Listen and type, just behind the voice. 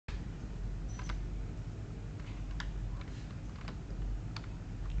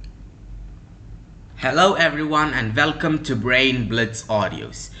Hello everyone and welcome to Brain Blitz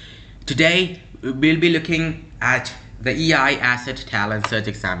Audios. Today we'll be looking at the EI Asset Talent Search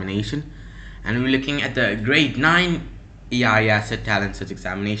Examination, and we're looking at the grade 9 EI Asset Talent Search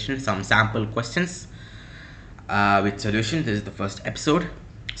Examination, some sample questions with solution. This is the first episode,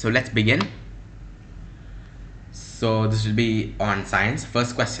 so let's begin. So this will be on science.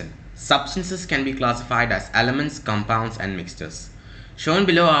 First question: substances can be classified as elements, compounds and mixtures. Shown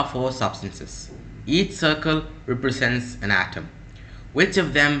below are 4 substances. Each circle represents an atom. Which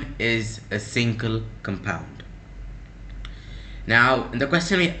of them is a single compound? Now, in the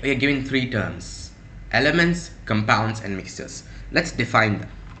question we are given 3 terms: elements, compounds and mixtures. Let's define them.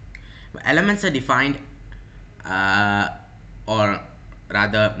 Elements are defined or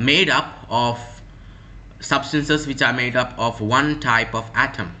rather made up of substances which are made up of one type of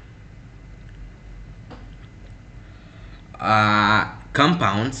atom.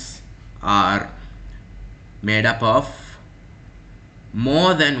 Compounds are made up of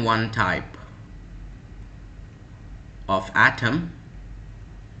more than one type of atom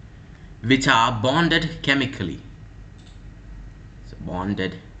which are bonded chemically. So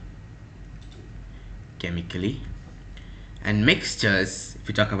bonded chemically. And mixtures, if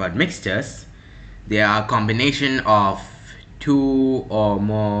we talk about mixtures, they are a combination of 2 or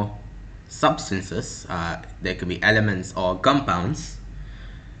more substances. There could be elements or compounds,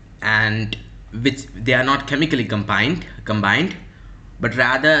 and which they are not chemically combined, but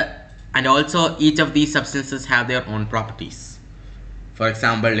rather, and also each of these substances have their own properties. For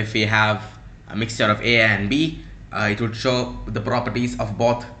example, if we have a mixture of A and B, it would show the properties of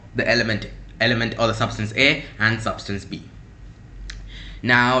both the element or the substance A and substance B.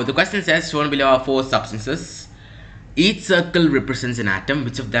 Now the question says, shown below are 4 substances. Each circle represents an atom.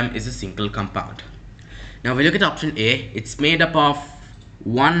 Which of them is a single compound? Now we look at option A. It's made up of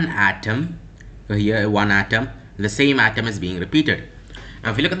one atom. So here one atom, the same atom is being repeated.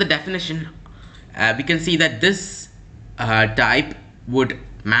 Now if you look at the definition, we can see that this type would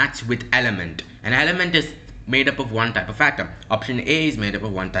match with element. An element is made up of one type of atom. Option A is made up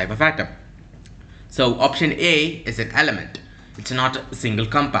of one type of atom. So option A is an element. It's not a single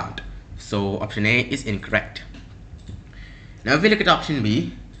compound. So option A is incorrect. Now if we look at option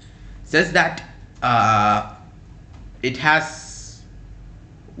B, it says that it has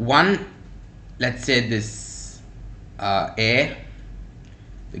one, let's say this A,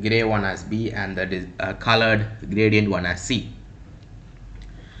 the gray one as B, and the colored gradient one as C.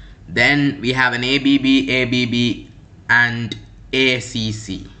 Then we have an ABB, and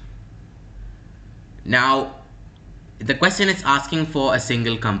ACC. Now the question is asking for a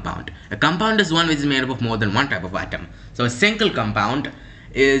single compound. A compound is one which is made up of more than one type of atom. So a single compound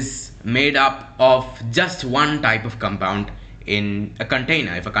is made up of just one type of compound in a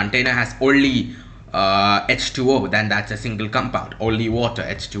container. If a container has only H2O, then that's a single compound, only water,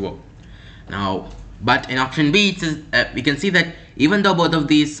 H2O. Now, but in option B, it says, we can see that even though both of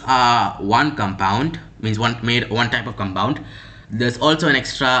these are one compound, means one type of compound, there's also an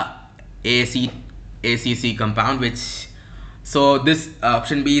extra ACC compound, which, so this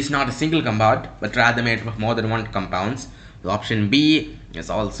option B is not a single compound but rather made up of more than one compounds. So option B is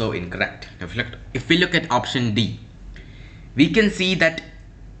also incorrect. If we look at option D, we can see that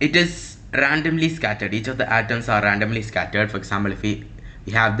it is randomly scattered. Each of the atoms are randomly scattered. For example, if we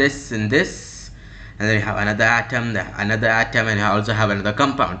have this and this, and then we have another atom, and we also have another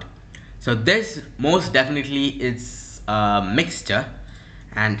compound. So this most definitely is a mixture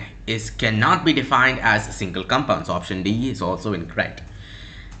and cannot be defined as a single compound. So option D is also incorrect.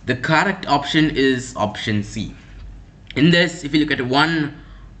 The correct option is option C. In this, if you look at one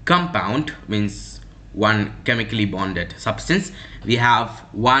compound, means one chemically bonded substance, we have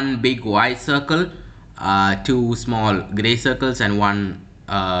one big white circle, 2 small gray circles, and one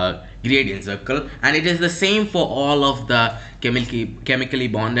gradient circle, and it is the same for all of the chemically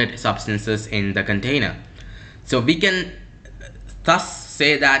bonded substances in the container. So we can thus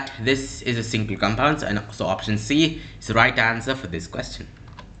say that this is a single compound, and so option C is the right answer for this question.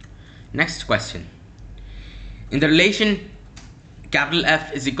 Next question: in the relation capital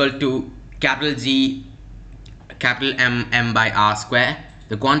F is equal to capital G capital M by R square,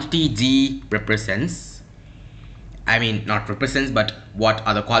 the quantity G represents, not represents, but what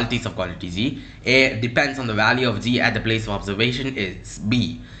are the qualities of quantity G? A, depends on the value of G at the place of observation. Is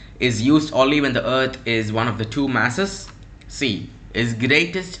B, is used only when the earth is one of the 2 masses. C, is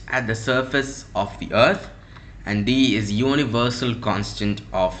greatest at the surface of the earth. And D, is universal constant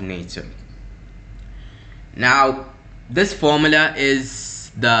of nature. Now this formula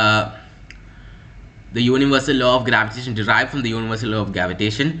is the universal law of gravitation, derived from the universal law of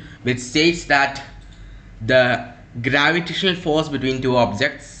gravitation, which states that the gravitational force between two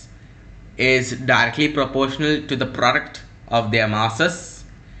objects is directly proportional to the product of their masses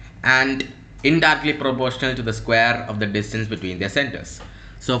and indirectly proportional to the square of the distance between their centers.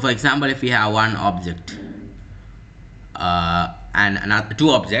 So for example, if we have one object and another two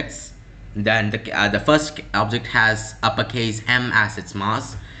objects, then the first object has uppercase m as its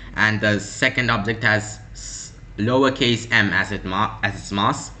mass, and the second object has lowercase m as its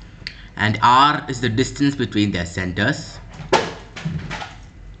mass, and r is the distance between their centers.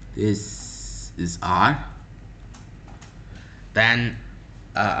 This is r. Then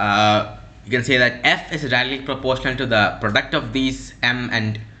you can say that f is directly proportional to the product of these m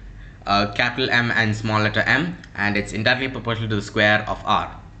and capital M and small letter m, and it's indirectly proportional to the square of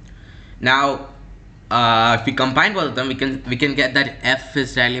r. Now if we combine both of them, we can get that f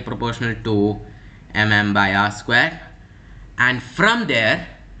is directly proportional to mm by r squared, and from there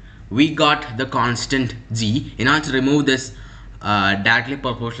we got the constant g. In order to remove this directly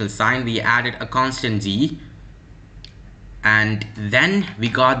proportional sign, we added a constant g, and then we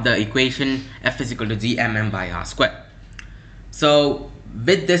got the equation f is equal to g mm by r squared. So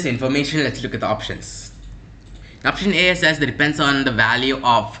with this information, let's look at the options. Option A says that depends on the value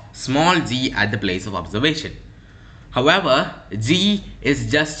of small g at the place of observation. However, g is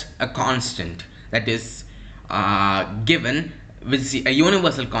just a constant that is given, which is a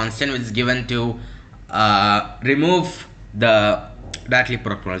universal constant, which is given to remove the slightly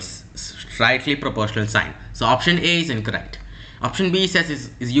proportional sign. So option A is incorrect. Option B says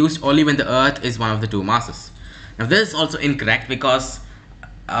is used only when the earth is one of the two masses. Now this is also incorrect, because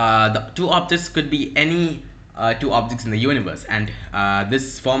the two objects could be any two objects in the universe, and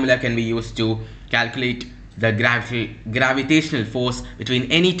this formula can be used to calculate the gravitational force between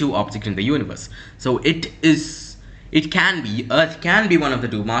any two objects in the universe. So earth can be one of the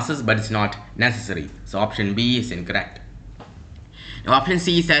two masses, but it's not necessary. So option B is incorrect. Now option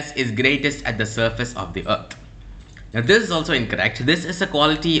C says is greatest at the surface of the earth. Now this is also incorrect. This is a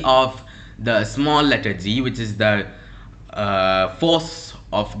quality of the small letter g, which is the force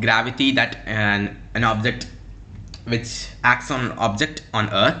of gravity that an object which acts on an object on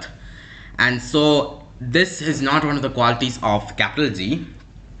earth, and so this is not one of the qualities of capital G.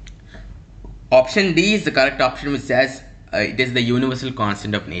 Option D is the correct option, which says it is the universal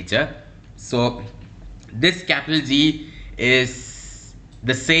constant of nature. So this capital G is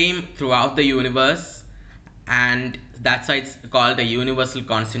the same throughout the universe, and that's why it's called a universal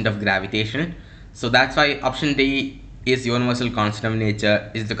constant of gravitation. So that's why option D is universal constant of nature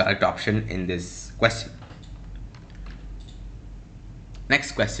is the correct option in this question.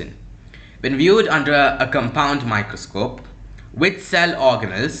 Next question. When viewed under a compound microscope, which cell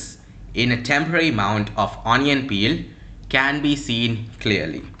organelles in a temporary mount of onion peel can be seen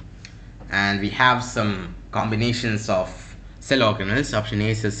clearly? And we have some combinations of cell organelles. Option A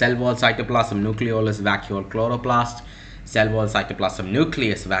is cell wall, cytoplasm, nucleolus, vacuole, chloroplast. Cell wall, cytoplasm,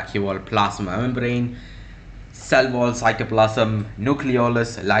 nucleus, vacuole, plasma membrane. Cell wall, cytoplasm,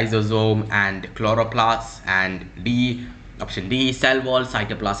 nucleolus, lysosome, and chloroplast. And D, option D, cell wall,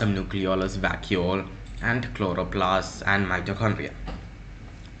 cytoplasm, nucleolus, vacuole, and chloroplast, and mitochondria.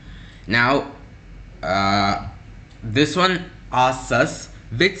 Now this one asks us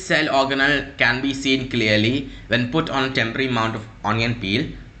which cell organelle can be seen clearly when put on a temporary mount of onion peel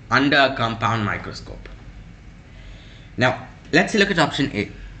under a compound microscope. Now let's look at option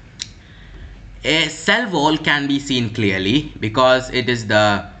A. A cell wall can be seen clearly because it is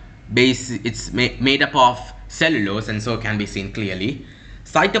the base, it's made up of cellulose, and so can be seen clearly.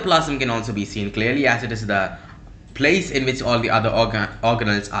 Cytoplasm can also be seen clearly, as it is the place in which all the other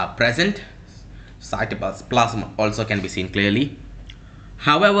organelles are present. Cytoplasm also can be seen clearly.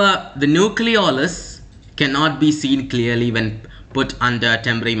 However, the nucleolus cannot be seen clearly when put under a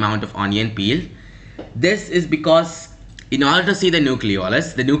temporary mount of onion peel. This is because in order to see the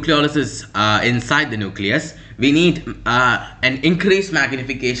nucleolus is inside the nucleus. We need an increased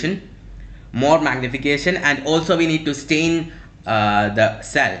magnification, more magnification, and also we need to stain the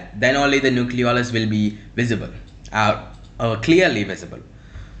cell. Then only the nucleolus will be visible, clearly visible.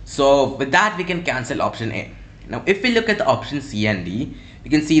 So with that we can cancel option A. Now if we look at the option C and D, we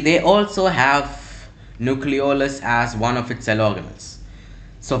can see they also have nucleolus as one of its cell organelles.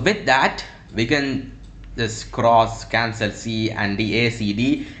 So with that we can just cross cancel C and D, A, C,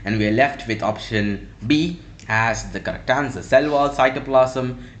 D, and we are left with option B as the correct answer. Cell wall,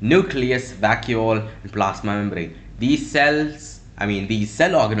 cytoplasm, nucleus, vacuole, and plasma membrane. These cell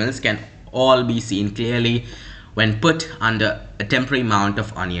organelles can all be seen clearly when put under a temporary mount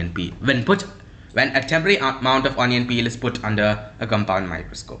of onion peel. When a temporary mount of onion peel is put under a compound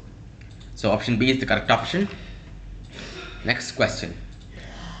microscope. So option B is the correct option. Next question.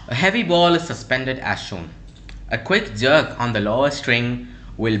 A heavy ball is suspended as shown. A quick jerk on the lower string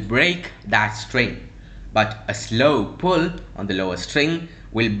will break that string, but a slow pull on the lower string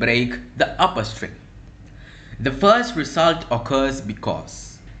will break the upper string. The first result occurs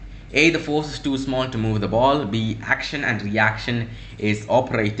because A. The force is too small to move the ball. B. Action and reaction is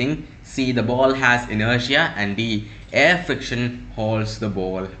operating. C. The ball has inertia. And D. Air friction holds the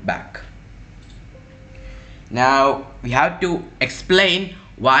ball back. Now we have to explain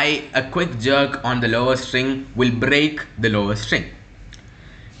why a quick jerk on the lower string will break the lower string.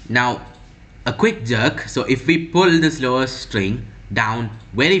 Now a quick jerk, so if we pull this lower string down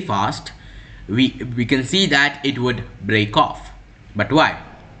very fast, we can see that it would break off. But why?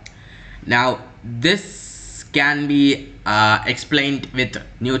 Now this can be explained with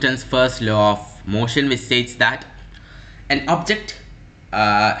Newton's first law of motion, which states that an object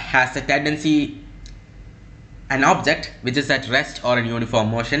has a tendency, an object which is at rest or in uniform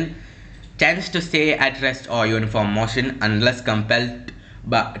motion tends to stay at rest or uniform motion unless compelled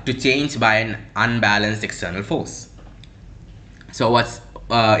to change by an unbalanced external force. So what's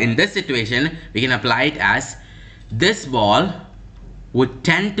in this situation, we can apply it as this ball would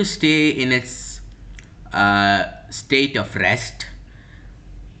tend to stay in its state of rest.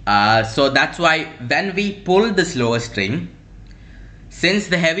 So that's why when we pull this lower string, since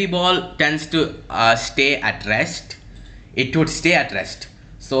the heavy ball tends to stay at rest, it would stay at rest.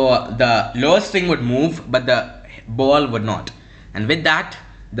 So the lower string would move, but the ball would not. And with that,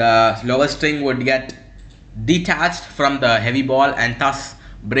 the lower string would get detached from the heavy ball and thus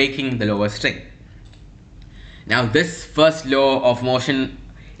breaking the lower string. Now this first law of motion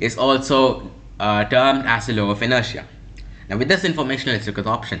is also termed as the law of inertia. Now with this information, let's look at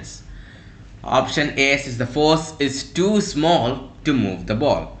the options. Option A says the force is too small to move the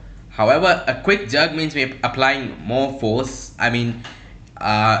ball. However, a quick jerk means we're applying more force. I mean,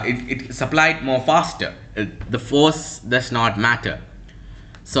 it's applied more faster. The force does not matter.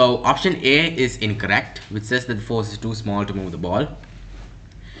 So option A is incorrect, which says that the force is too small to move the ball.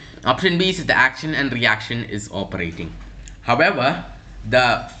 Option B says the action and reaction is operating. However,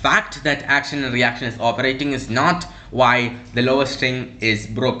 the fact that action and reaction is operating is not why the lower string is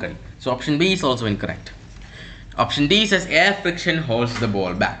broken. So option B is also incorrect. Option D says air friction holds the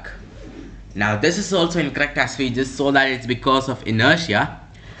ball back. Now this is also incorrect, as we just saw that it's because of inertia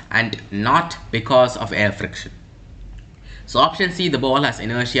and not because of air friction. So option C, the ball has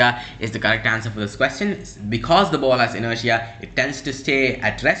inertia, is the correct answer for this question. Because the ball has inertia, it tends to stay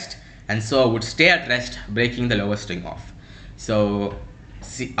at rest, and so would stay at rest, breaking the lower string off. So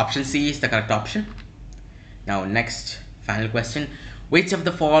option C is the correct option. Now next, final question. Which of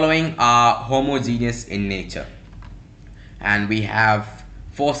the following are homogeneous in nature? And we have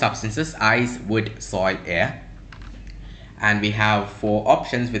 4 substances: ice, wood, soil, air. And we have 4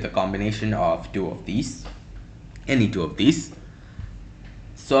 options with a combination of 2 of these, any 2 of these.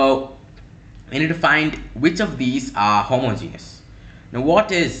 So we need to find which of these are homogeneous. Now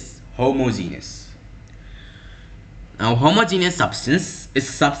what is homogeneous? Now homogeneous substance is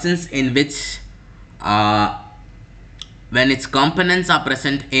a substance in which when its components are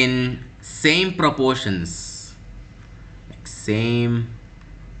present in same proportions, like same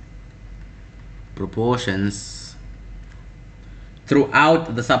proportions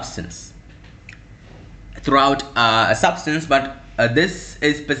throughout the substance, throughout a substance, but this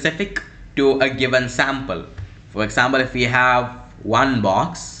is specific to a given sample. For example, if we have one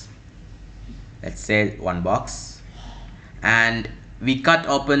box, let's say one box, and we cut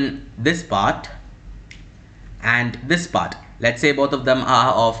open this part and this part, let's say both of them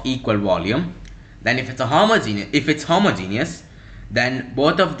are of equal volume, then if it's homogeneous, then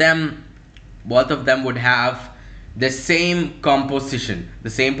both of them would have the same composition,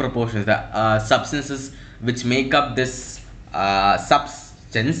 the same proportions. The substances which make up this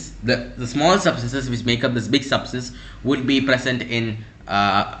substance, the small substances which make up this big substance, would be present in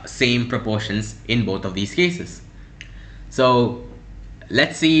same proportions in both of these cases. So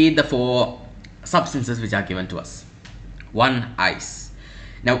let's see the 4 substances which are given to us. 1, ice.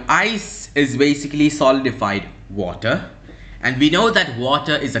 Now ice is basically solidified water, and we know that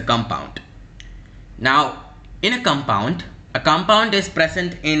water is a compound. Now in a compound is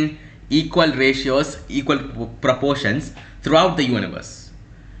present in equal ratios, equal proportions throughout the universe.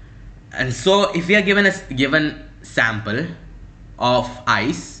 And so if we are given a given sample of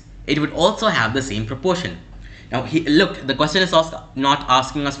ice, it would also have the same proportion. Now look, the question is not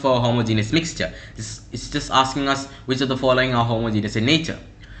asking us for a homogeneous mixture. It's just asking us which of the following are homogeneous in nature.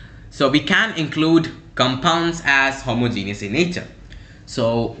 So we can include compounds as homogeneous in nature.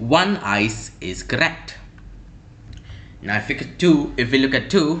 So 1 ice is correct. Now if we look at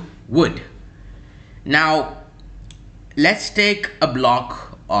 2, wood. Now let's take a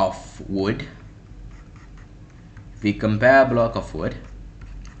block of wood. If we compare a block of wood,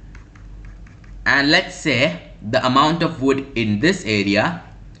 and let's say the amount of wood in this area,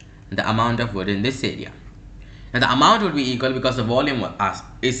 the amount of wood in this area. Now the amount would be equal because the volume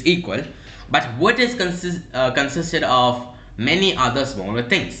is equal, but wood is consisted of many other smaller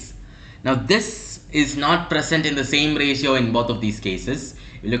things. Now this is not present in the same ratio in both of these cases.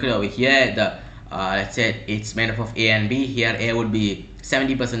 You look at over here, the let's say it's made up of A and B. Here A would be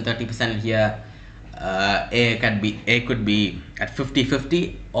 70%, 30%. Here A could be at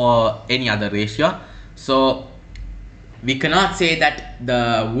 50-50 or any other ratio. So we cannot say that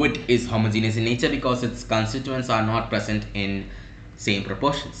the wood is homogeneous in nature because its constituents are not present in same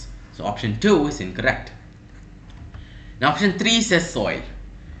proportions. So option 2 is incorrect. Now option 3 says soil.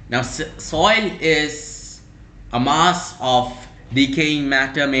 Now soil is a mass of decaying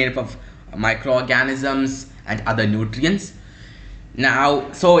matter made up of microorganisms and other nutrients.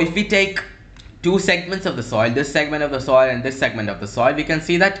 Now, so if we take two segments of the soil, this segment of the soil and this segment of the soil, we can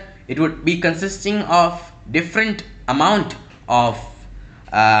see that it would be consisting of different amount of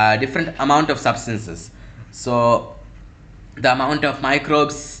substances. So the amount of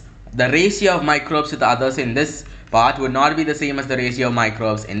microbes, the ratio of microbes to the others in this part would not be the same as the ratio of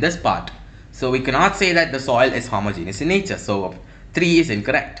microbes in this part. So we cannot say that the soil is homogeneous in nature. So 3 is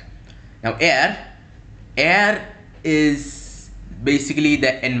incorrect. Now air is basically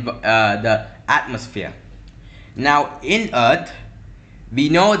the atmosphere. Now in Earth, we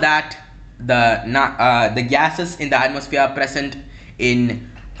know that the gases in the atmosphere are present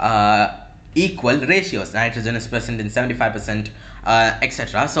in equal ratios. Nitrogen is present in 75%,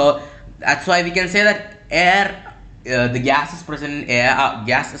 etc. So that's why we can say that air, the gases present in air,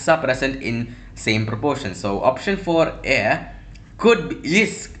 gases are present in same proportion. So option 4, air,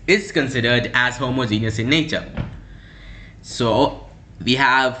 is considered as homogeneous in nature. So we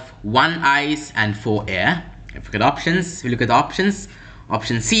have 1 ice and 4 air. If we look at the options,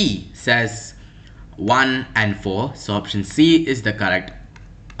 option C says 1 and 4. So option C is the correct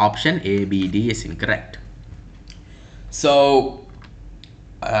option. A, B, D is incorrect. So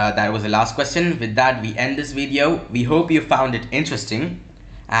that was the last question. With that, we end this video. We hope you found it interesting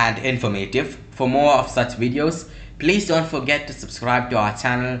and informative. For more of such videos, please don't forget to subscribe to our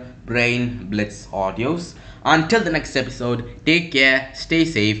channel, Brain Blitz Audios. Until the next episode, take care, stay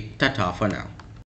safe, ta-ta for now.